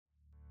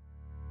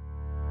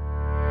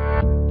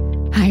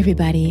Hi,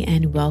 everybody,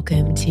 and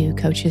welcome to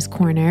Coach's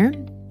Corner.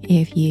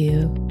 If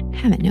you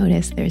haven't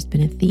noticed, there's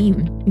been a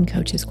theme in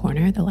Coach's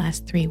Corner the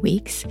last 3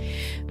 weeks,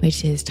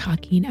 which is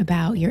talking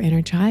about your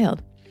inner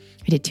child.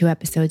 I did 2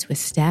 episodes with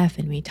Steph,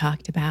 and we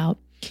talked about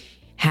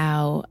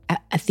how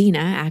Athena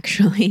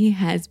actually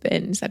has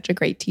been such a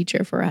great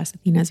teacher for us.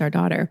 Athena's our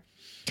daughter,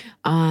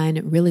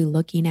 on really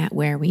looking at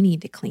where we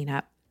need to clean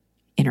up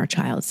inner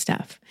child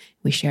stuff.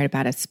 We shared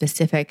about a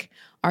specific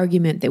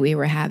argument that we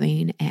were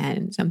having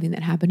and something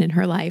that happened in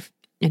her life,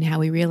 and how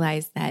we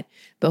realized that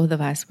both of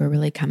us were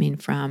really coming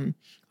from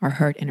our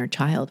hurt inner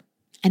child.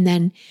 And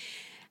then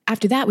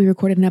after that, we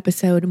recorded an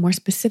episode more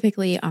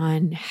specifically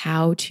on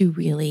how to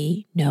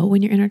really know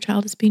when your inner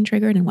child is being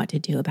triggered and what to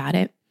do about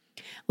it.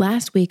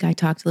 Last week, I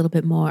talked a little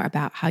bit more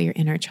about how your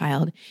inner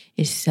child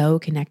is so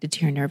connected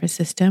to your nervous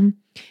system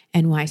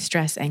and why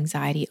stress,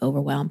 anxiety,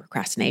 overwhelm,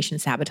 procrastination,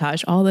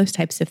 sabotage, all those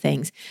types of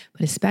things,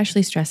 but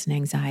especially stress and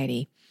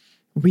anxiety,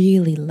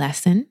 really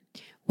lessen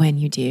when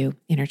you do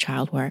inner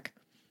child work.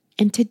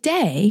 And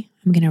today,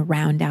 I'm going to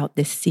round out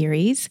this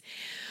series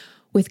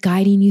with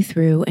guiding you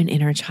through an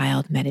inner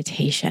child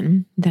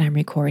meditation that I'm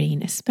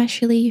recording,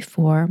 especially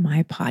for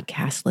my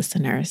podcast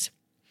listeners.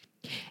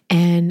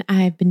 And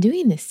I've been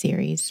doing this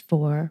series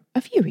for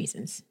a few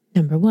reasons.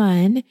 Number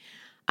one,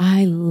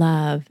 I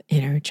love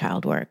inner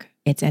child work.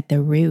 It's at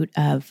the root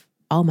of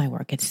all my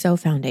work. It's so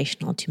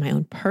foundational to my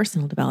own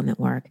personal development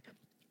work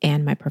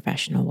and my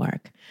professional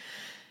work.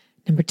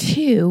 Number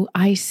two,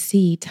 I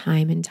see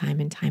time and time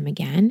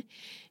again,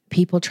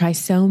 people try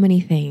so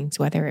many things,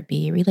 whether it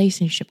be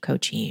relationship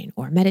coaching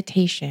or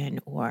meditation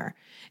or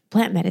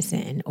plant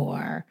medicine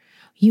or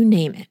you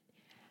name it.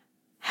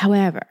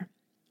 However,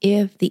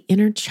 if the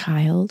inner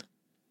child,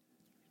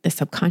 the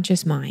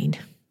subconscious mind,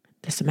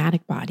 the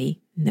somatic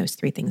body, and those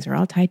 3 things are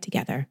all tied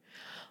together,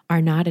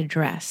 are not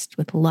addressed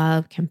with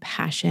love,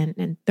 compassion,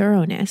 and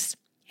thoroughness,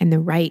 and the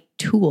right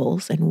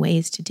tools and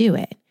ways to do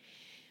it,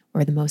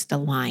 or the most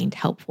aligned,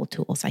 helpful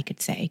tools, I could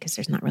say, because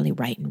there's not really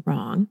right and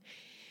wrong,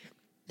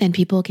 then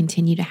people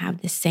continue to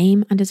have the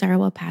same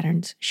undesirable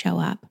patterns show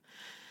up,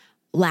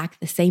 lack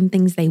the same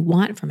things they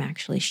want from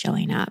actually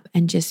showing up,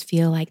 and just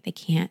feel like they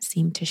can't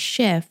seem to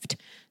shift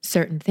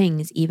certain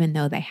things, even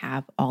though they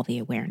have all the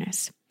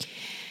awareness.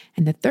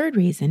 And the third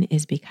reason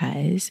is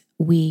because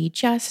we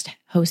just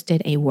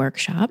hosted a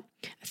workshop,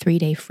 a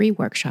 3-day free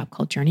workshop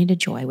called Journey to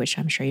Joy, which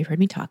I'm sure you've heard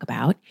me talk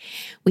about.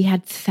 We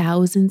had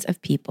thousands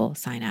of people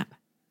sign up,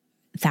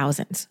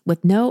 thousands,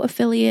 with no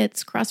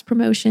affiliates, cross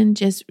promotion,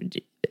 just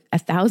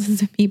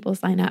thousands of people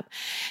sign up.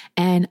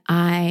 And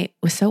I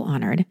was so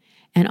honored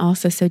and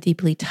also so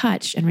deeply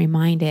touched and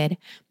reminded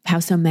how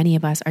so many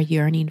of us are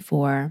yearning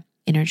for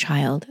inner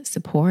child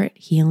support,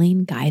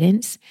 healing,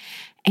 guidance,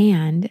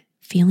 and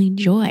feeling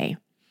joy.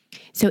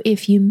 So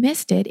if you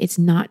missed it, it's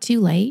not too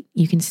late.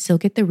 You can still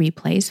get the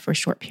replays for a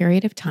short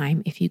period of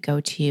time if you go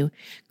to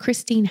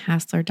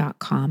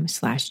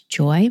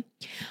christinehassler.com/joy.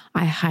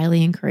 I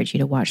highly encourage you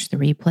to watch the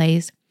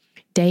replays.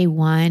 Day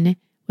 1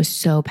 was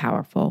so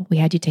powerful. We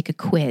had you take a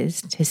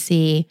quiz to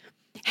see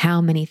how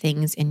many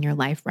things in your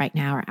life right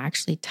now are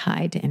actually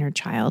tied to inner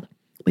child.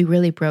 We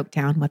really broke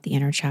down what the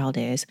inner child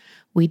is.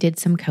 We did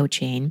some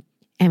coaching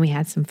and we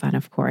had some fun,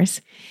 of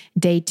course.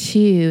 Day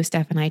 2,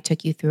 Steph and I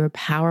took you through a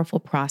powerful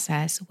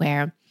process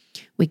where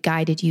we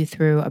guided you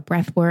through a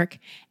breath work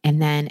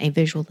and then a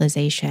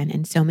visualization.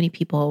 And so many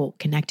people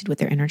connected with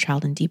their inner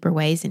child in deeper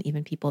ways, and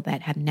even people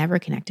that had never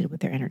connected with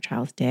their inner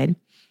child did.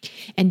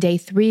 And day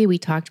 3, we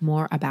talked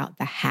more about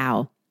the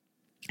how.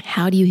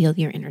 How do you heal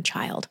your inner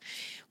child?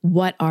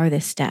 What are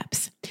the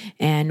steps?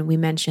 And we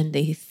mentioned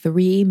the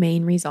 3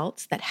 main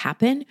results that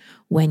happen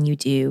when you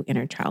do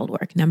inner child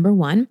work. Number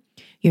 1,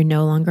 you're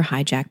no longer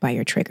hijacked by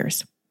your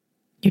triggers.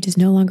 You're just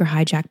no longer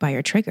hijacked by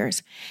your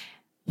triggers.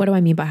 What do I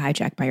mean by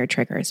hijacked by your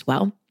triggers?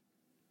 Well,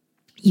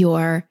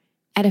 you're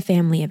at a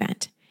family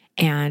event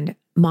and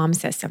mom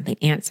says something,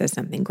 aunt says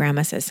something,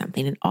 grandma says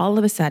something, and all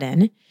of a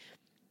sudden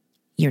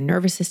your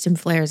nervous system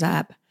flares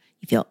up.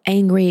 You feel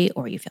angry,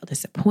 or you feel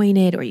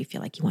disappointed, or you feel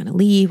like you want to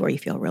leave, or you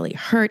feel really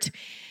hurt.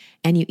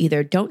 And you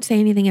either don't say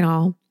anything at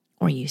all,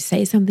 or you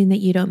say something that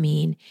you don't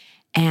mean.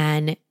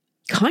 And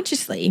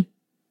consciously,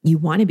 you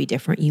want to be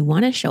different. You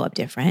want to show up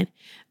different,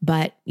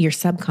 but your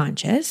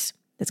subconscious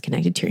that's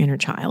connected to your inner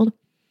child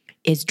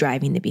is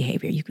driving the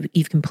behavior.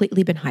 You've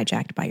completely been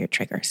hijacked by your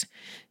triggers.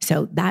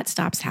 So that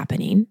stops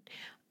happening.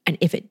 And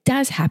if it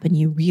does happen,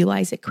 you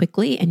realize it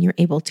quickly and you're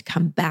able to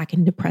come back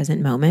into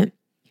present moment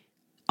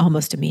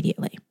almost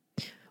immediately,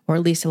 or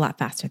at least a lot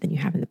faster than you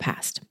have in the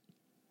past.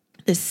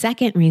 The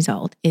second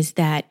result is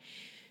that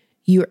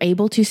you're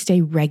able to stay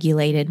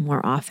regulated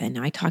more often.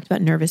 Now, I talked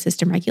about nervous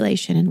system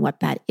regulation and what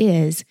that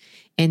is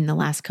in the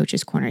last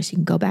Coach's Corner, so you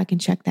can go back and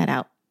check that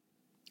out.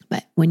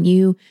 But when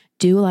you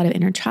do a lot of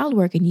inner child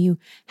work and you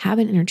have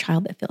an inner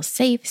child that feels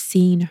safe,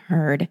 seen,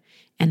 heard,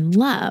 and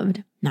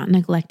loved, not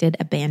neglected,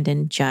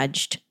 abandoned,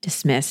 judged,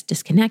 dismissed,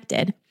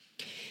 disconnected,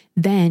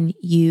 then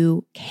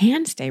you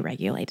can stay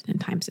regulated in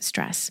times of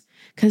stress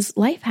because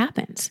life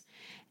happens.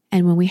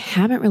 And when we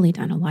haven't really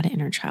done a lot of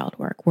inner child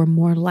work, we're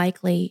more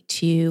likely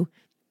to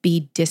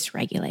be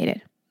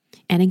dysregulated.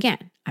 And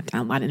again, I've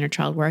done a lot of inner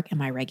child work.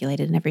 Am I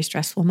regulated in every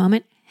stressful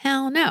moment?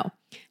 Hell no.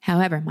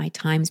 However, my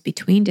times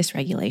between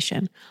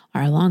dysregulation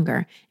are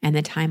longer, and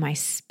the time I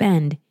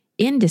spend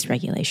in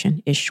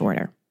dysregulation is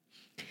shorter.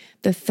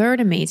 The third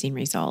amazing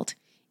result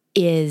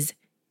is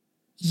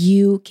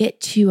you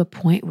get to a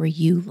point where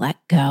you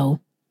let go.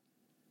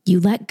 You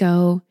let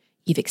go.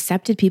 You've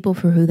accepted people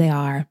for who they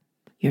are.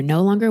 You're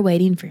no longer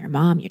waiting for your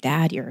mom, your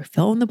dad, your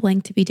fill in the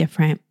blank to be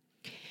different.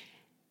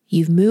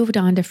 You've moved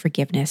on to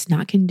forgiveness,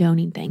 not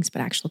condoning things,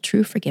 but actual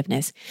true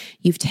forgiveness.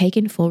 You've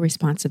taken full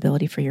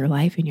responsibility for your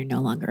life and you're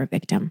no longer a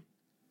victim.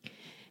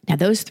 Now,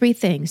 those three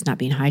things, not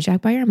being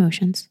hijacked by your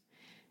emotions,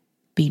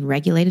 being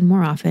regulated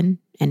more often,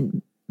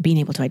 and being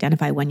able to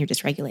identify when you're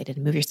dysregulated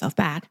and move yourself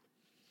back,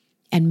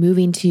 and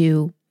moving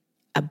to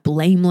a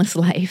blameless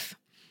life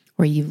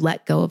where you've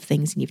let go of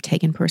things and you've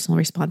taken personal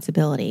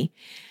responsibility,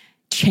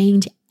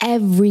 change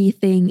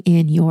everything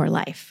in your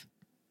life.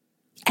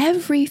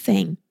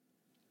 Everything.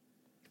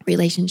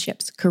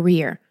 Relationships,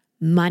 career,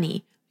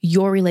 money,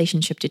 your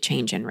relationship to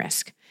change and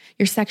risk,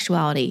 your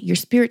sexuality, your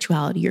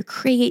spirituality, your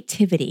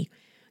creativity,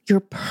 your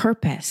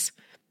purpose,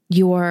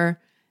 your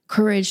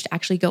courage to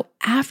actually go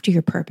after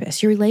your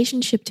purpose, your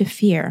relationship to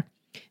fear,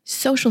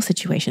 social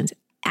situations.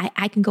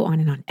 I can go on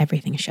and on.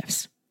 Everything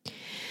shifts.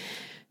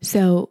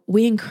 So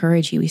we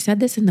encourage you. We said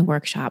this in the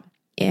workshop.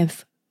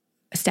 If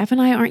Steph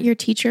and I aren't your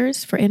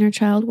teachers for inner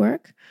child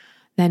work,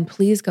 then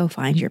please go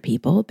find your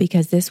people,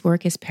 because this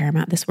work is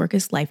paramount. This work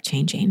is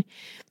life-changing.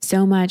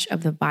 So much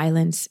of the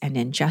violence and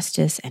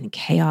injustice and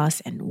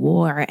chaos and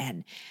war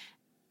and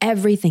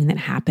everything that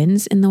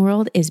happens in the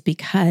world is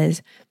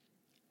because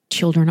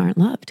children aren't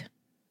loved.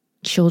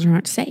 Children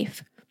aren't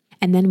safe.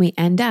 And then we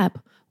end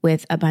up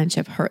with a bunch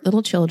of hurt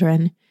little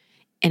children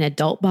in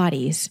adult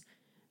bodies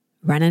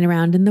running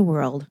around in the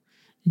world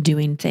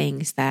doing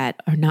things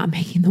that are not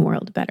making the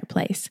world a better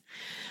place.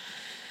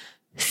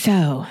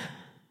 So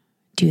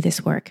do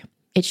this work.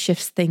 It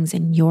shifts things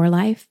in your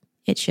life.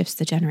 It shifts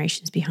the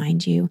generations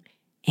behind you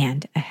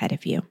and ahead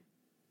of you.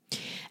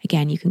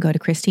 Again, you can go to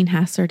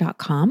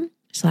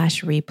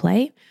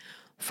christinehassler.com/replay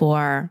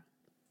for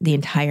the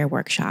entire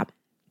workshop.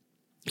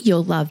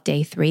 You'll love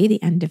day 3,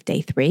 the end of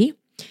day 3.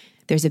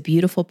 There's a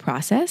beautiful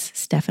process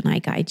Steph and I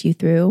guide you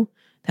through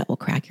that will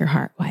crack your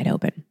heart wide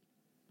open.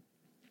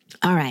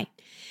 All right.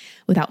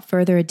 Without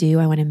further ado,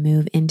 I want to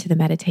move into the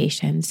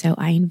meditation. So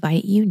I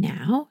invite you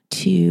now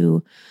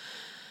to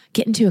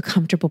get into a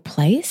comfortable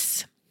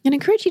place and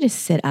encourage you to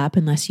sit up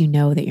unless you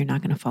know that you're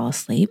not going to fall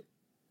asleep.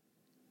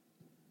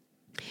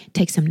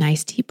 Take some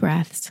nice deep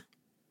breaths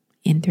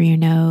in through your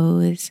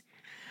nose,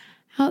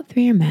 out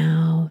through your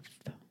mouth.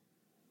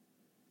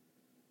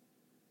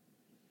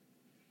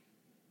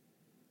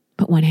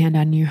 Put one hand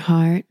on your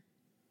heart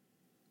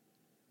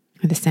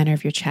or the center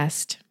of your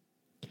chest,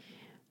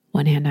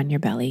 one hand on your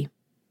belly.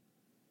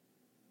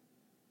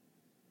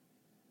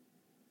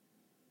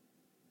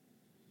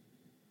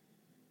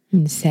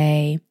 And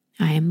say,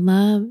 I am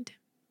loved.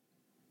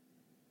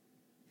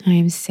 I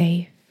am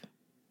safe.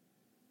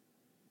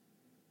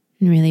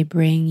 And really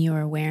bring your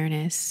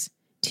awareness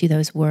to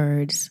those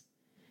words,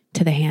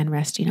 to the hand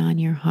resting on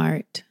your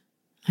heart.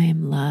 I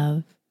am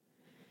loved.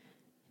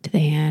 To the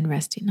hand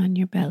resting on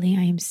your belly.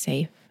 I am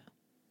safe.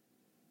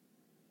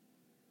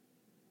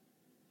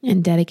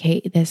 And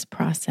dedicate this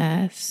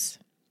process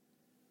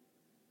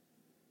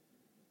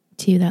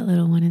to that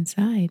little one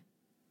inside.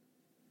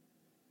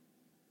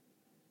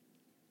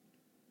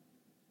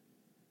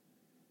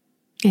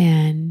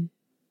 And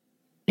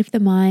if the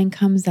mind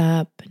comes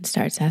up and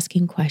starts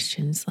asking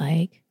questions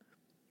like,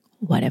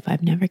 what if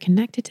I've never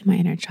connected to my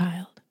inner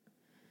child?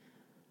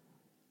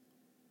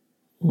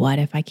 What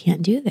if I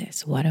can't do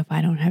this? What if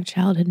I don't have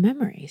childhood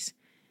memories?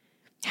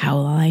 How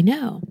will I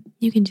know?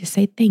 You can just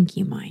say, thank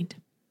you, mind,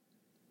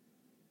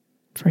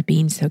 for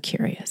being so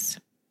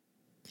curious.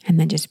 And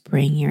then just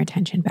bring your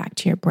attention back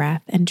to your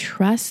breath and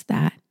trust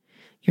that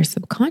your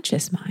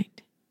subconscious mind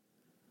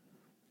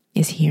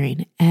is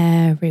hearing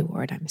every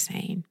word I'm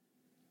saying.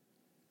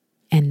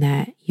 And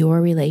that your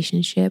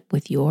relationship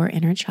with your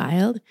inner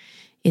child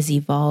is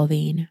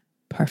evolving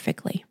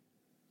perfectly.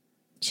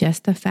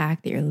 Just the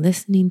fact that you're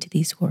listening to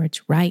these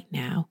words right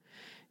now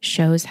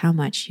shows how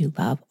much you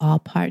love all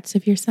parts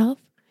of yourself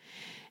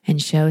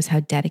and shows how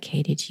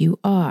dedicated you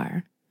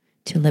are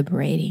to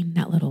liberating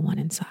that little one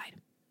inside.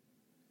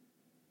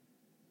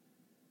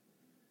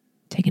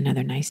 Take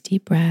another nice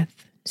deep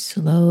breath.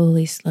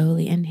 Slowly,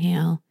 slowly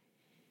inhale.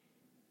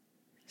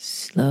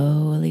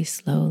 Slowly,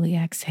 slowly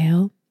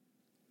exhale.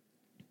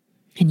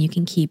 And you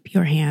can keep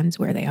your hands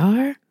where they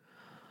are,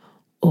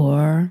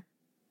 or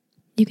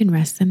you can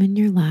rest them in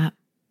your lap.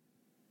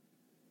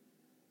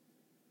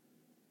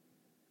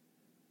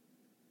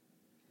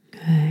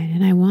 Good.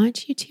 And I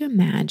want you to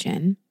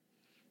imagine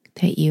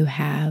that you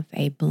have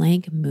a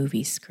blank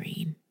movie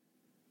screen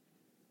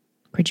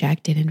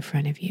projected in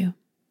front of you.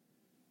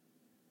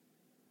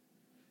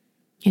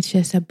 It's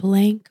just a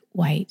blank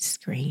white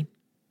screen.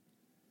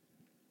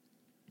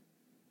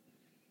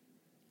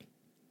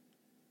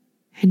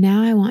 And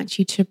now I want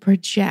you to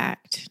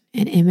project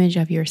an image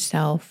of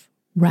yourself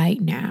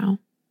right now.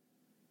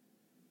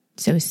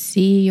 So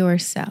see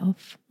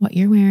yourself, what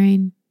you're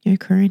wearing, your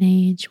current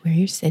age, where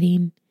you're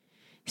sitting.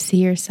 See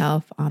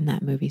yourself on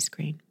that movie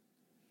screen.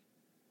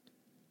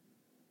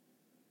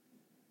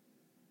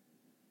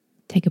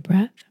 Take a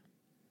breath.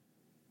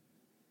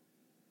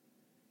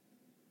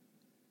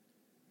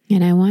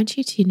 And I want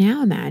you to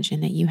now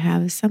imagine that you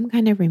have some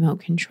kind of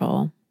remote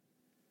control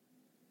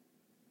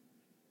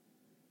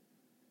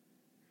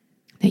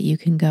that you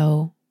can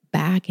go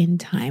back in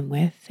time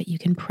with, that you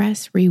can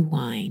press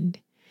rewind,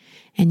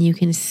 and you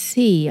can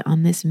see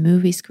on this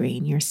movie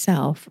screen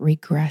yourself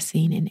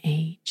regressing in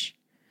age,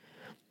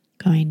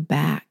 going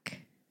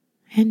back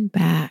and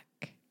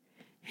back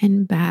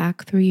and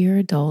back through your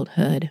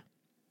adulthood,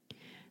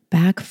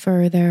 back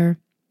further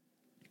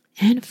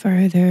and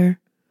further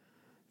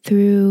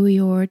through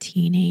your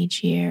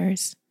teenage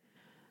years,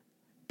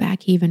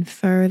 back even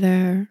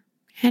further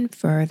and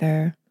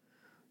further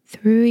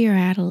through your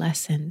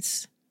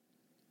adolescence,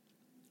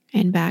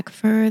 and back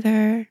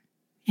further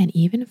and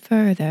even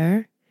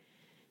further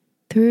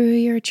through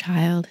your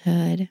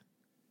childhood.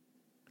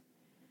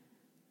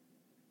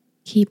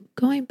 Keep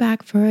going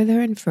back further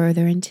and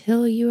further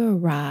until you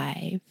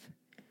arrive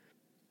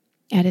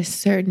at a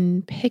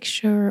certain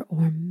picture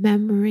or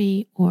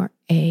memory or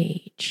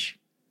age.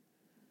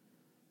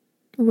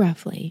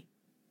 Roughly,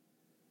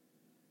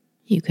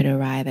 you could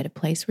arrive at a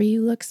place where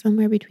you look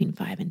somewhere between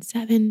 5 and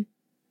 7,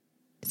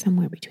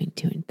 somewhere between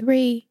 2 and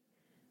 3,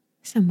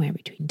 somewhere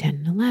between 10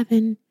 and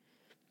 11.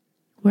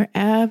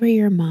 Wherever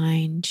your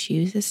mind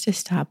chooses to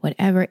stop,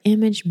 whatever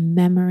image,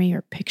 memory,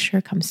 or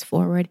picture comes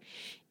forward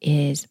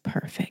is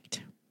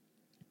perfect.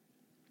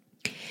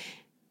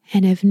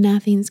 And if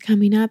nothing's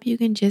coming up, you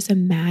can just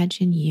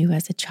imagine you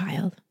as a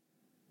child.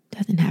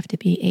 Doesn't have to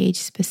be age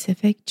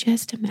specific,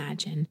 just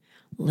imagine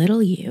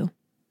little you.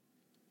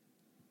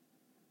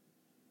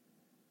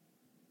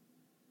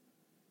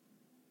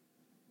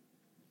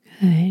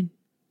 Good.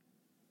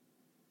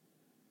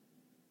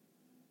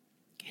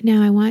 And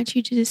now I want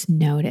you to just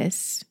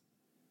notice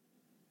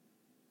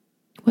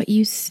what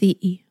you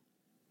see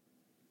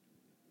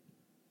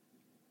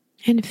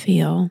and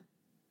feel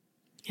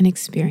and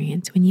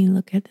experience when you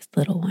look at this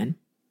little one.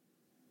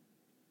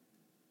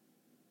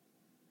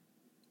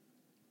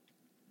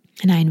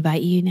 And I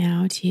invite you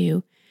now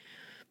to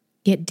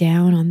get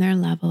down on their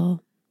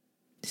level.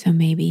 So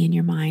maybe in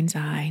your mind's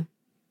eye,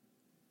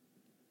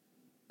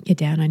 get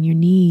down on your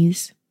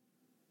knees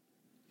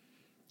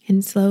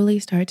and slowly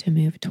start to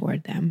move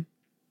toward them.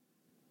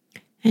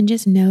 And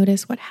just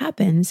notice what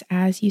happens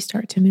as you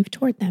start to move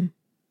toward them.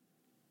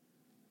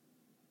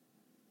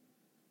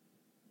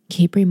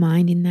 Keep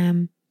reminding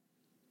them,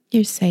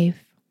 you're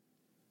safe.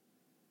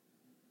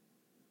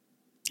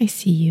 I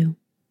see you.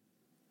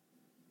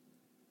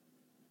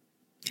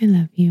 I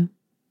love you.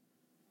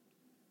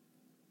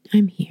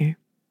 I'm here.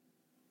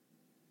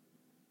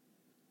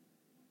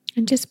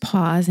 And just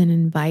pause and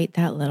invite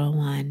that little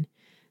one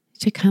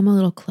to come a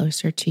little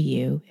closer to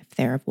you if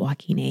they're of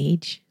walking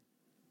age.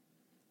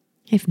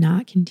 If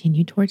not,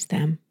 continue towards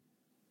them.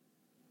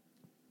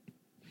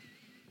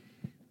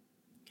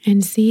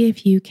 And see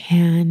if you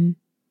can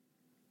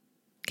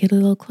get a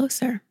little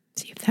closer.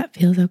 See if that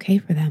feels okay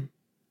for them.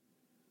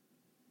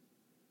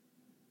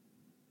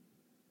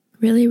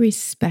 Really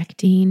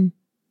respecting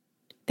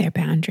their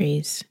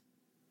boundaries,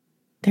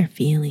 their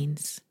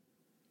feelings,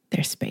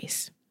 their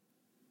space.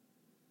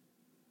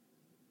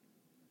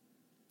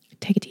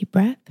 Take a deep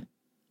breath.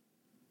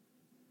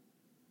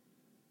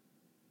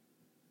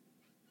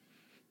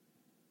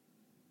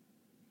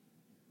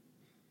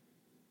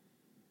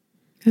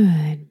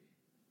 Good.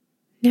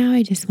 Now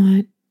I just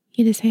want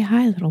you to say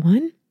hi, little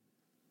one,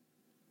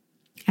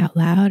 out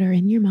loud or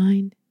in your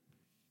mind.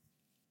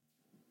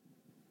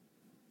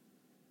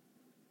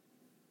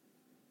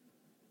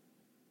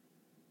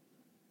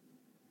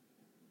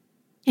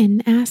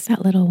 And ask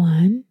that little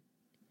one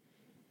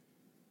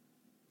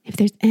if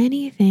there's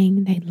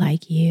anything they'd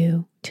like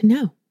you to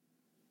know.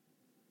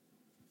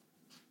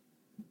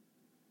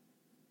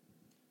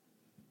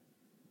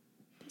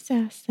 Just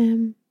ask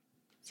them,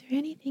 is there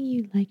anything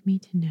you'd like me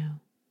to know?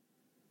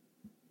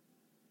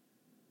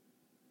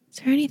 Is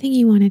there anything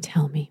you want to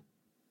tell me?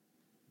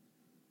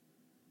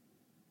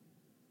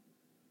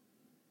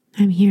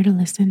 I'm here to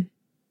listen.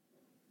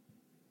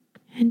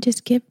 And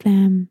just give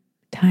them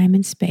time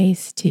and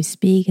space to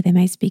speak. They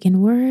might speak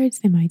in words,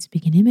 they might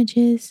speak in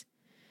images.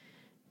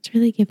 Just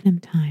really give them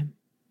time.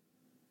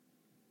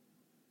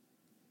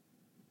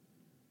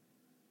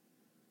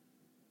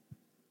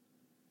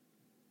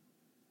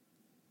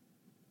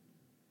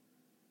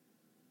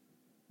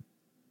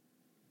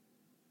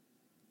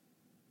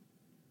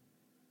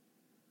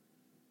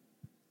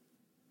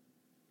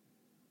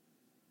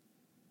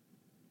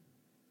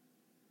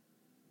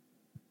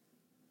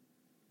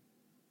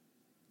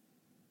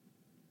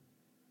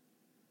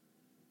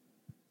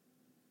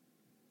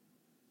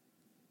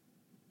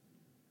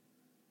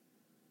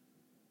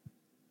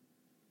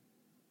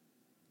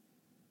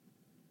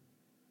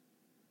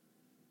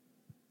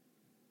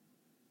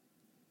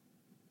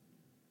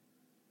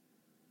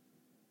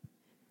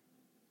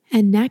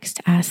 And next,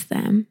 ask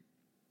them,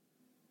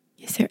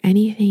 is there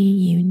anything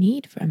you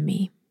need from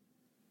me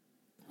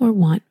or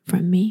want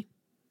from me?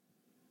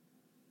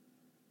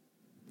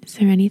 Is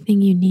there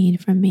anything you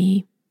need from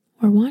me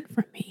or want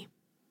from me?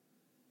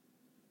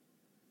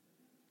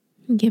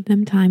 And give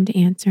them time to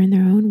answer in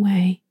their own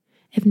way.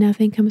 If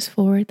nothing comes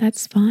forward,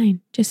 that's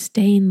fine. Just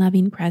stay in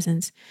loving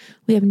presence.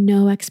 We have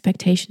no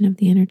expectation of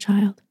the inner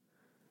child.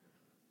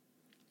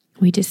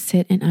 We just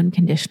sit in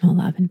unconditional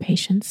love and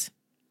patience.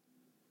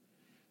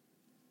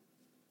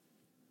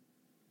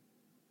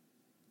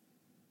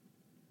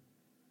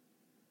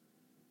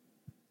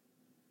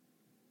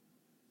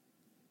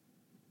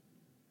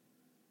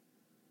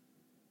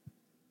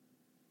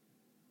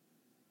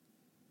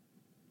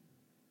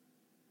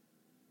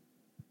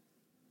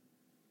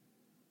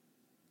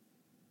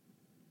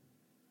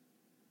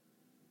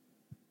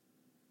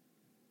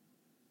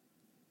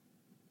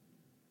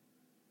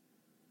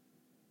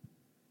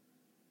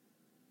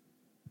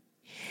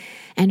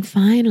 And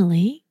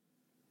finally,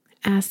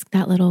 ask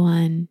that little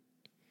one,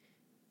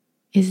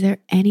 is there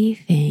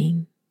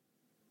anything,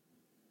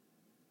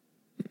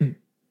 let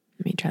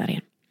me try that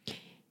again.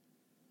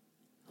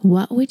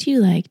 What would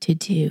you like to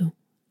do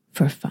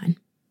for fun?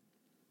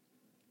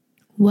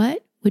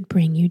 What would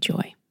bring you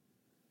joy?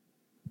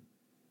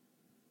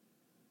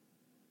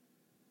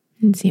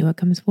 And see what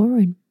comes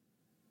forward.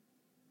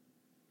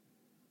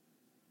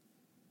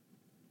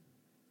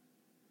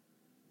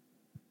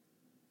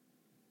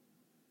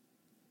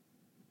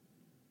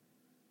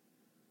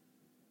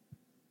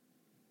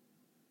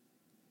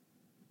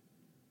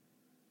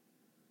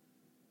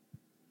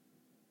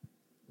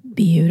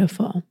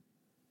 Beautiful.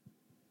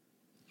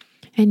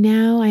 And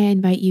now I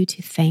invite you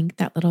to thank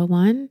that little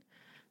one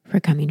for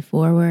coming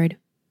forward,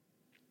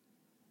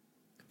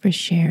 for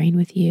sharing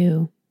with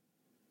you,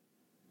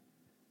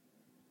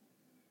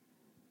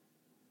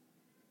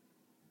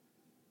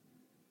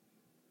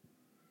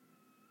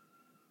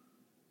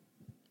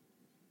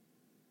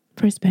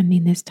 for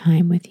spending this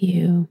time with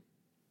you.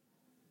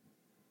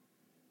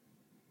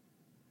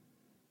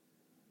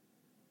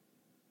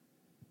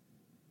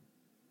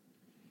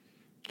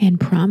 And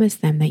promise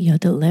them that you'll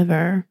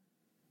deliver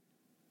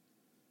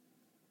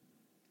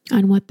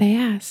on what they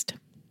asked.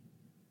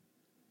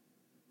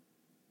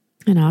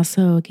 And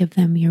also give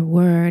them your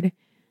word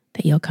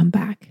that you'll come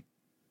back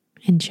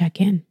and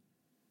check in.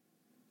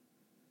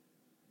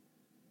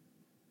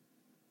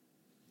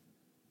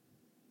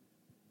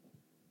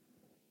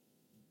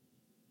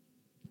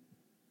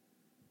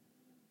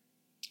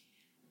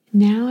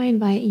 Now I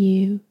invite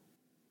you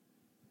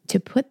to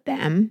put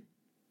them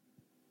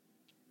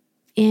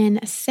in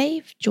a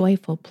safe,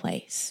 joyful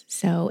place.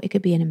 So it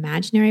could be an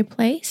imaginary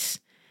place,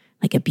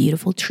 like a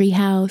beautiful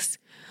treehouse,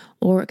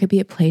 or it could be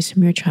a place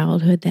from your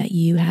childhood that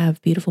you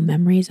have beautiful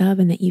memories of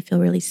and that you feel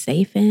really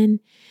safe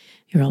in.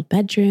 Your old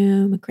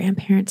bedroom, a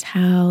grandparent's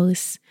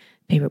house,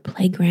 favorite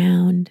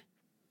playground.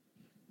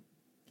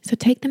 So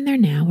take them there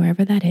now,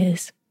 wherever that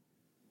is,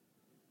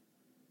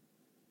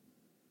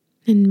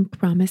 and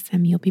promise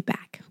them you'll be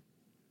back.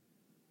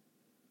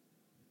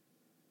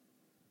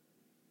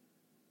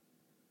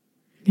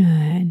 Good.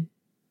 And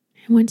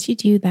once you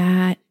do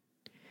that,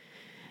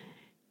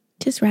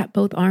 just wrap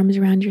both arms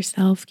around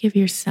yourself. Give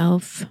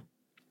yourself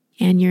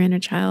and your inner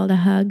child a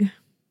hug.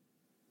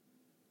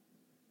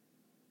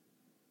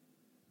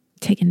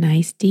 Take a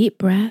nice deep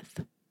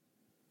breath.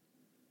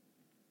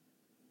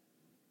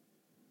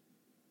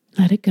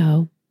 Let it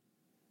go.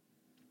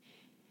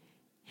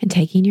 And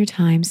taking your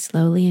time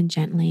slowly and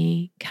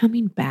gently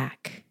coming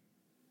back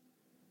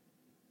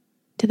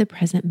to the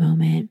present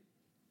moment,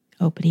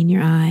 opening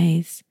your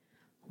eyes,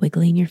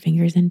 wiggling your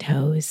fingers and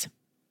toes.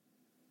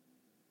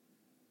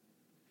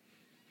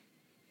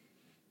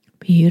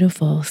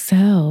 Beautiful.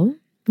 So,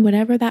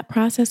 whatever that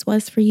process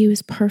was for you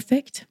is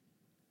perfect.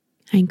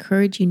 I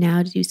encourage you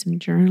now to do some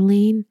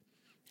journaling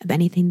of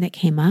anything that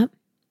came up,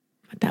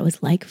 what that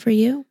was like for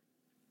you.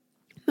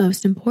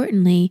 Most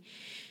importantly,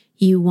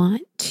 you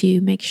want to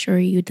make sure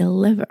you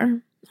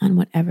deliver on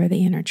whatever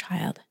the inner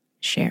child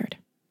shared,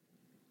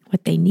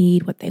 what they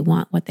need, what they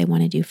want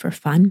to do for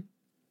fun.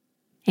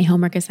 A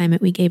homework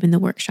assignment we gave in the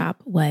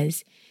workshop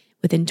was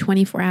within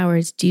 24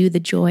 hours, do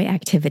the joy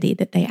activity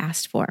that they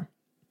asked for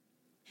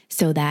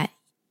so that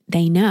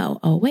they know,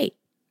 oh, wait,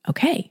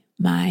 okay,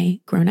 my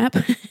grown-up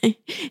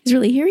is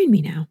really hearing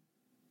me now.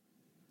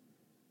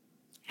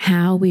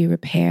 How we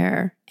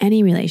repair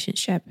any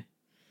relationship,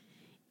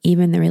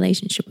 even the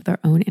relationship with our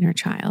own inner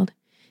child,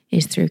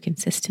 is through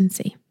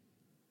consistency,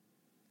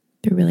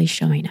 through really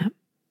showing up,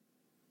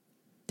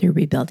 through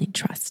rebuilding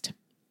trust.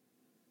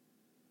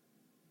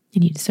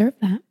 And you deserve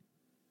that.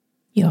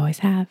 You always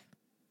have.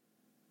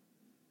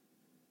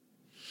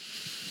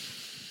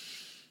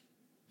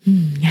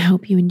 I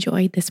hope you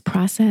enjoyed this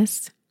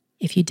process.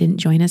 If you didn't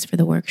join us for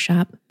the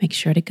workshop, make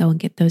sure to go and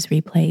get those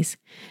replays,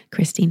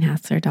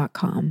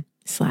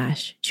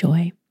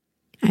 christinehassler.com/joy.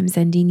 I'm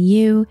sending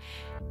you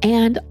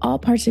and all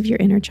parts of your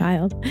inner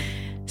child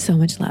so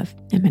much love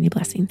and many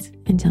blessings.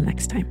 Until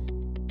next time.